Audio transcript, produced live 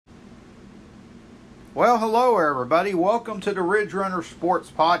Well, hello everybody. Welcome to the Ridge Runner Sports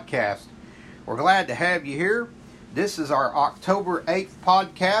Podcast. We're glad to have you here. This is our October 8th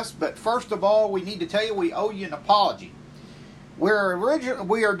podcast, but first of all, we need to tell you we owe you an apology. We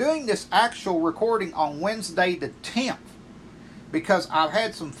are doing this actual recording on Wednesday the 10th because I've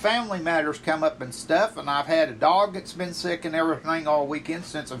had some family matters come up and stuff, and I've had a dog that's been sick and everything all weekend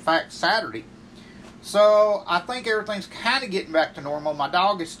since, in fact, Saturday. So I think everything's kind of getting back to normal. My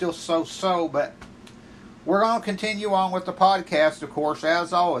dog is still so-so, but we're going to continue on with the podcast, of course,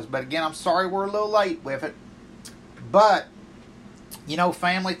 as always. But again, I'm sorry we're a little late with it. But, you know,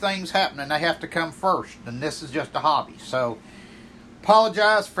 family things happen and they have to come first. And this is just a hobby. So,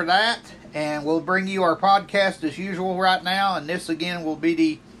 apologize for that. And we'll bring you our podcast as usual right now. And this, again, will be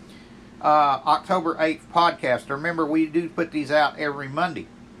the October 8th podcast. Remember, we do put these out every Monday.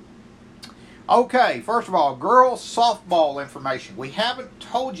 Okay, first of all, girls softball information. We haven't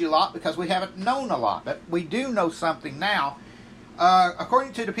told you a lot because we haven't known a lot, but we do know something now.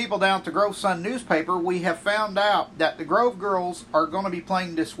 According to the people down at the Grove Sun newspaper, we have found out that the Grove girls are going to be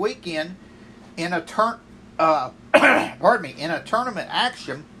playing this weekend in a in a tournament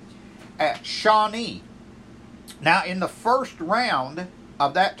action at Shawnee. Now, in the first round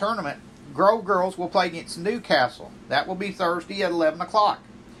of that tournament, Grove girls will play against Newcastle. That will be Thursday at 11 o'clock.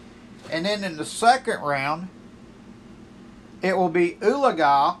 And then in the second round, it will be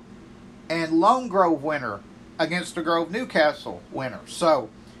Oologah and Lone Grove winner against the Grove Newcastle winner. So,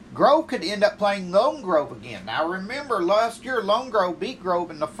 Grove could end up playing Lone Grove again. Now, remember, last year, Lone Grove beat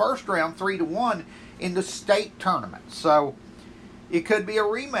Grove in the first round 3-1 in the state tournament. So, it could be a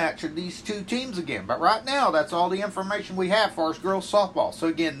rematch of these two teams again. But right now, that's all the information we have for us girls softball. So,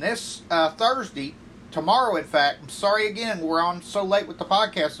 again, this Thursday, tomorrow, in fact, I'm sorry again, we're on so late with the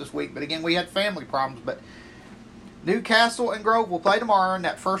podcast this week, but again, we had family problems, but Newcastle and Grove will play tomorrow in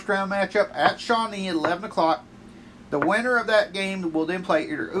that first round matchup at Shawnee at 11 o'clock. The winner of that game will then play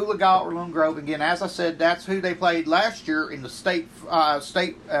either Oologah or Lone Grove. Again, as I said, that's who they played last year in the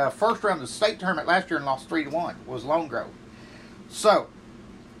first round of the state tournament last year and lost 3-1, was Lone Grove. So,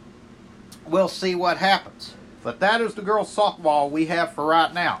 we'll see what happens. But that is the girls softball we have for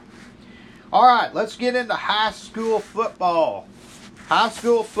right now. All right, let's get into high school football. High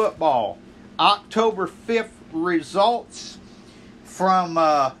school football. October 5th results from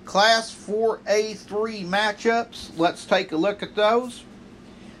Class 4A3 matchups. Let's take a look at those.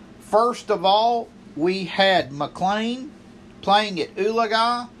 First of all, we had McLean playing at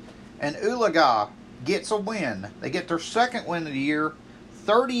Oologah, and Oologah gets a win. They get their second win of the year,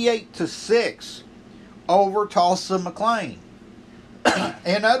 38-6 over Tulsa McLean.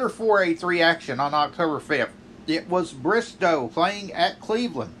 In other 4A3 action on October 5th, it was Bristow playing at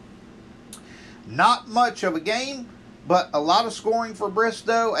Cleveland. Not much of a game, but a lot of scoring for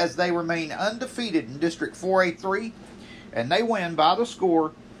Bristow as they remain undefeated in District 4A3, and they win by the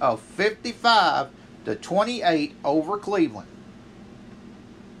score of 55-28 over Cleveland.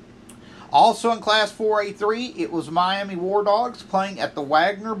 Also in Class 4A3, it was Miami War Dogs playing at the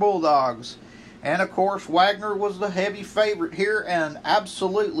Wagner Bulldogs. And, of course, Wagner was the heavy favorite here and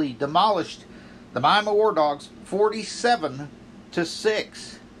absolutely demolished the Miami War Dogs 47-6.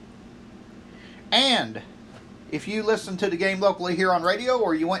 And if you listened to the game locally here on radio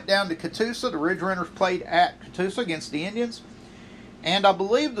or you went down to Catoosa, the Ridge Runners played at Catoosa against the Indians. And I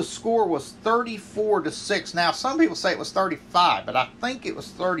believe the score was 34-6. Now, some people say it was 35, but I think it was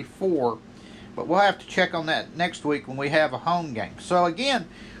 34. But we'll have to check on that next week when we have a home game. So, again,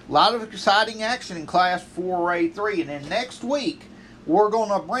 a lot of exciting action in Class 4A3. And then next week, we're going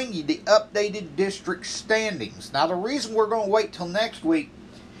to bring you the updated district standings. Now, the reason we're going to wait till next week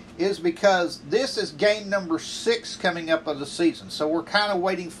is because this is game number 6 coming up of the season. So we're kind of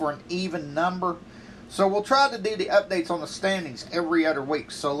waiting for an even number. So we'll try to do the updates on the standings every other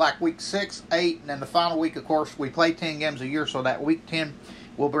week. So like week 6, 8, and then the final week, of course, we play 10 games a year. So that week 10,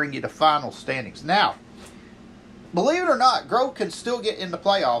 we'll bring you the final standings. Now, believe it or not, Grove can still get in the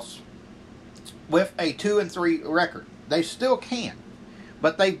playoffs with a 2-3 record. They still can.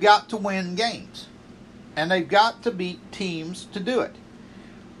 But they've got to win games. And they've got to beat teams to do it.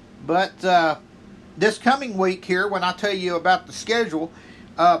 But this coming week here, when I tell you about the schedule,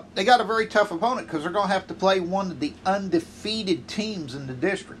 they got a very tough opponent because they're going to have to play one of the undefeated teams in the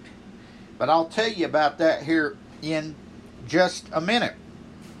district. But I'll tell you about that here in just a minute.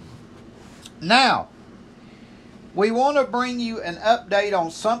 Now, we want to bring you an update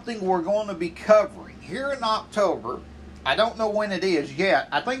on something we're going to be covering here in October. I don't know when it is yet.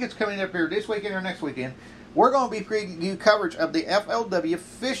 I think it's coming up here this weekend or next weekend. We're going to be bringing you coverage of the FLW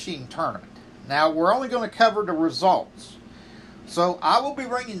fishing tournament. Now, we're only going to cover the results. So I will be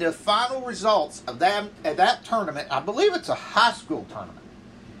bringing the final results of that tournament. I believe it's a high school tournament.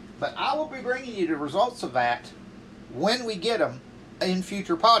 But I will be bringing you the results of that when we get them in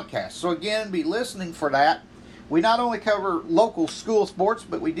future podcasts. So again, be listening for that. We not only cover local school sports,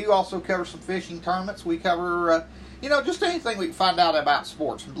 but we do also cover some fishing tournaments. We cover, just anything we can find out about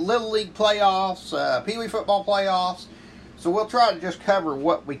sports. Little League playoffs, Pee Wee football playoffs. So we'll try to just cover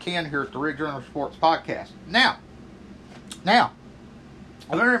what we can here at the Ridge Runner Sports Podcast. Now,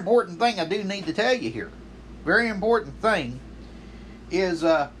 a very important thing I do need to tell you here. Very important thing is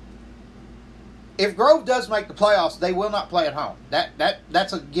if Grove does make the playoffs, they will not play at home.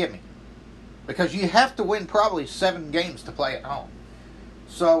 That's a gimme. Because you have to win probably 7 games to play at home.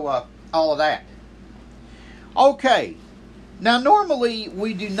 So, all of that. Okay. Now, normally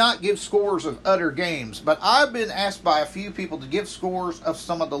we do not give scores of other games, but I've been asked by a few people to give scores of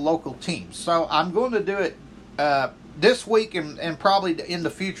some of the local teams. So, I'm going to do it this week and probably in the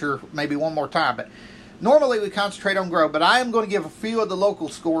future, maybe one more time. But normally we concentrate on Grove, but I am going to give a few of the local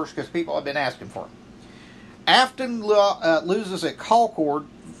scores because people have been asking for them. Afton loses at Concord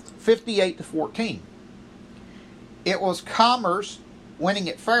 58-14. It was Commerce winning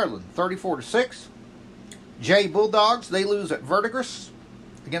at Fairland 34-6. Jay Bulldogs, they lose at Verdigris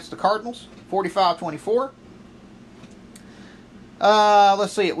against the Cardinals 45-24.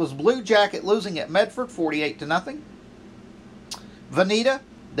 Let's see, it was Blue Jacket losing at Medford 48-0. Veneta,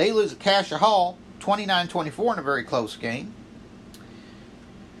 they lose at Cassia Hall 29-24 in a very close game.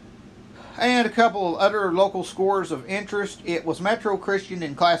 And a couple of other local scores of interest. It was Metro Christian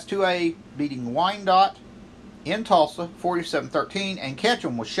in Class 2A beating Wyandotte in Tulsa 47-13. And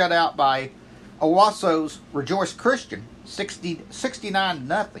Ketchum was shut out by Owasso's Rejoice Christian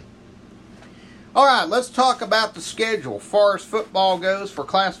 69-0. All right, let's talk about the schedule as far as football goes for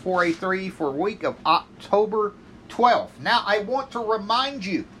Class 4A3 for a week of October 12th. Now, I want to remind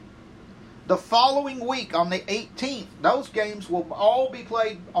you, the following week on the 18th, those games will all be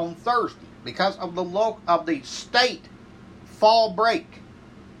played on Thursday because of the state fall break.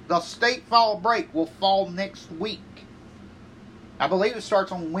 The state fall break will fall next week. I believe it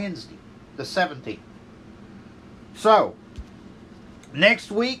starts on Wednesday, the 17th. So,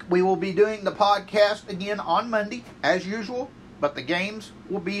 next week we will be doing the podcast again on Monday, as usual, but the games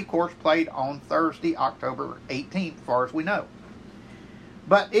will be, of course, played on Thursday, October 18th, as far as we know.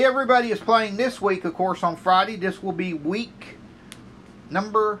 But everybody is playing this week, of course, on Friday. This will be week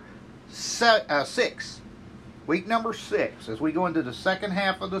number 6. Week number 6 as we go into the second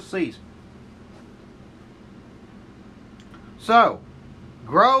half of the season. So,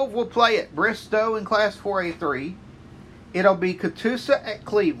 Grove will play at Bristow in Class 4A3. It'll be Catoosa at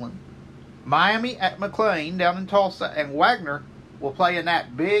Cleveland. Miami at McLean down in Tulsa. And Wagner will play in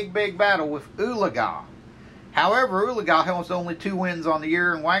that big battle with Oologah. However, Oologah has only 2 wins on the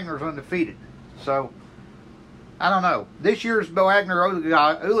year, and Wagner's undefeated. So, I don't know. This year's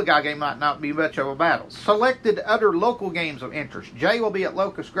Wagner-Oologah game might not be much of a battle. Selected other local games of interest. Jay will be at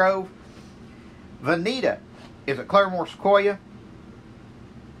Locust Grove. Veneta is at Claremore Sequoia.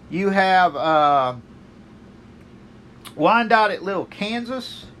 You have Wyandotte at Little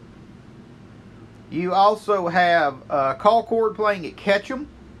Kansas. You also have Concord playing at Ketchum.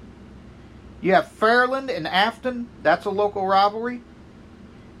 You have Fairland and Afton. That's a local rivalry.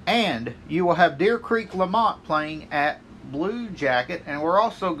 And you will have Deer Creek Lamont playing at Blue Jacket. And we're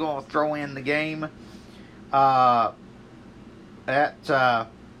also going to throw in the game at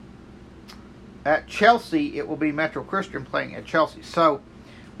Chelsea. It will be Metro Christian playing at Chelsea. So,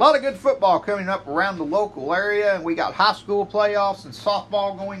 a lot of good football coming up around the local area. And we got high school playoffs and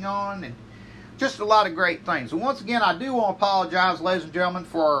softball going on. And just a lot of great things. And once again, I do want to apologize, ladies and gentlemen,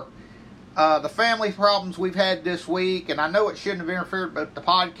 for the family problems we've had this week, and I know it shouldn't have interfered with the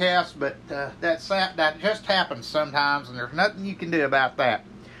podcast, but that just happens sometimes, and there's nothing you can do about that.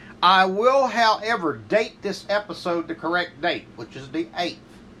 I will, however, date this episode the correct date, which is the 8th.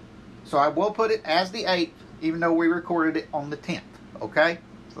 So I will put it as the 8th, even though we recorded it on the 10th, okay?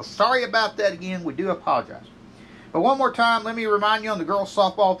 So sorry about that again. We do apologize. But one more time, let me remind you on the girls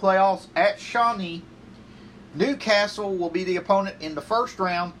softball playoffs at Shawnee. Newcastle will be the opponent in the first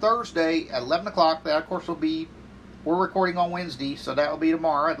round Thursday at 11 o'clock. That, of course, we're recording on Wednesday, so that will be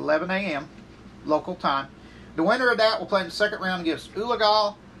tomorrow at 11 a.m. local time. The winner of that will play in the second round against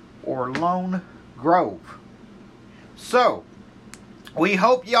Oologah or Lone Grove. So, we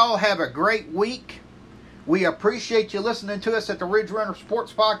hope y'all have a great week. We appreciate you listening to us at the Ridge Runner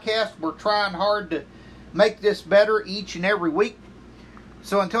Sports Podcast. We're trying hard to make this better each and every week.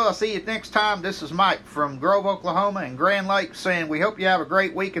 So until I see you next time, this is Mike from Grove, Oklahoma and Grand Lake saying we hope you have a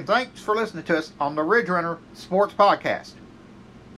great week and thanks for listening to us on the Ridge Runner Sports Podcast.